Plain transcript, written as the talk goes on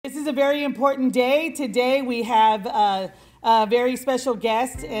is a very important day. Today we have a very special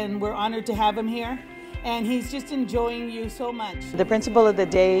guest, and we're honored to have him here. And he's just enjoying you so much. The principal of the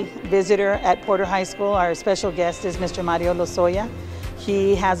day visitor at Porter High School, our special guest, is Mr. Mario Lozoya.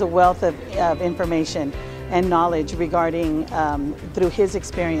 He has a wealth of information and knowledge regarding, through his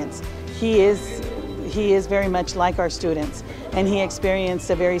experience. He is very much like our students, and he experienced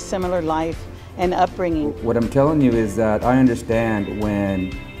a very similar life and upbringing. What I'm telling you is that I understand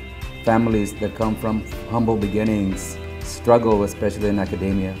when families that come from humble beginnings struggle, especially in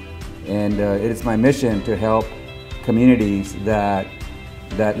academia. And it is my mission to help communities that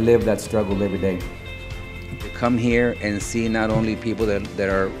live that struggle every day. To come here and see not only people that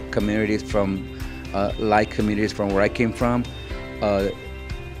are communities from, like communities from where I came from,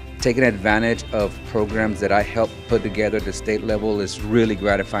 taking advantage of programs that I helped put together at the state level is really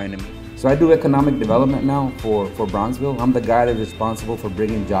gratifying to me. So I do economic development now for Brownsville. I'm the guy that's responsible for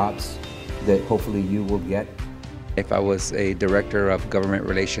bringing jobs that hopefully you will get. If I was a director of government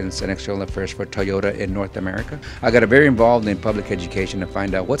relations and external affairs for Toyota in North America, I got very involved in public education to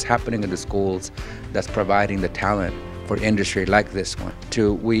find out what's happening in the schools that's providing the talent for industry like this one.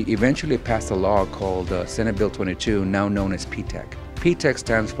 We eventually passed a law called Senate Bill 22, now known as PTECH. PTECH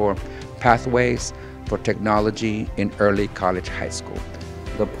stands for Pathways for Technology in Early College High School.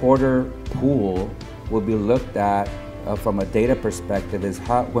 The Porter pool will be looked at from a data perspective is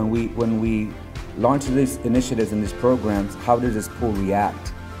how, when we launch these initiatives and these programs, how does this pool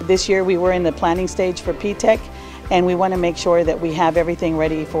react? This year we were in the planning stage for PTECH, and we want to make sure that we have everything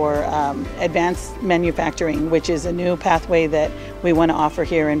ready for advanced manufacturing, which is a new pathway that we want to offer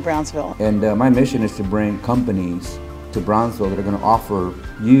here in Brownsville. And my mission is to bring companies to Brownsville that are going to offer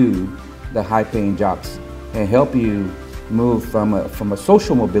you the high-paying jobs and help you move from a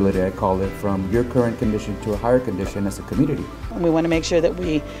social mobility, I call it, from your current condition to a higher condition as a community. We want to make sure that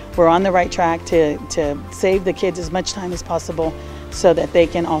we're on the right track to save the kids as much time as possible so that they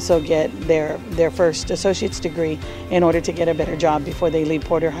can also get their first associate's degree in order to get a better job before they leave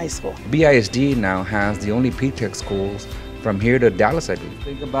Porter High School. BISD now has the only PTECH schools from here to Dallas, I believe.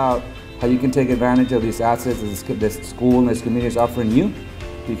 Think about how you can take advantage of these assets that this school and this community is offering you,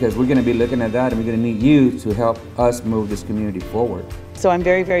 because we're going to be looking at that and we're going to need you to help us move this community forward. So I'm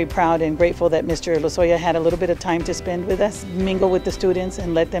very, very proud and grateful that Mr. Lozoya had a little bit of time to spend with us, mingle with the students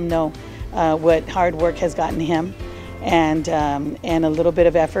and let them know what hard work has gotten him and a little bit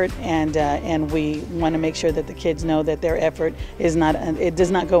of effort, and we want to make sure that the kids know that their effort does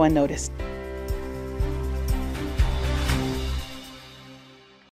not go unnoticed.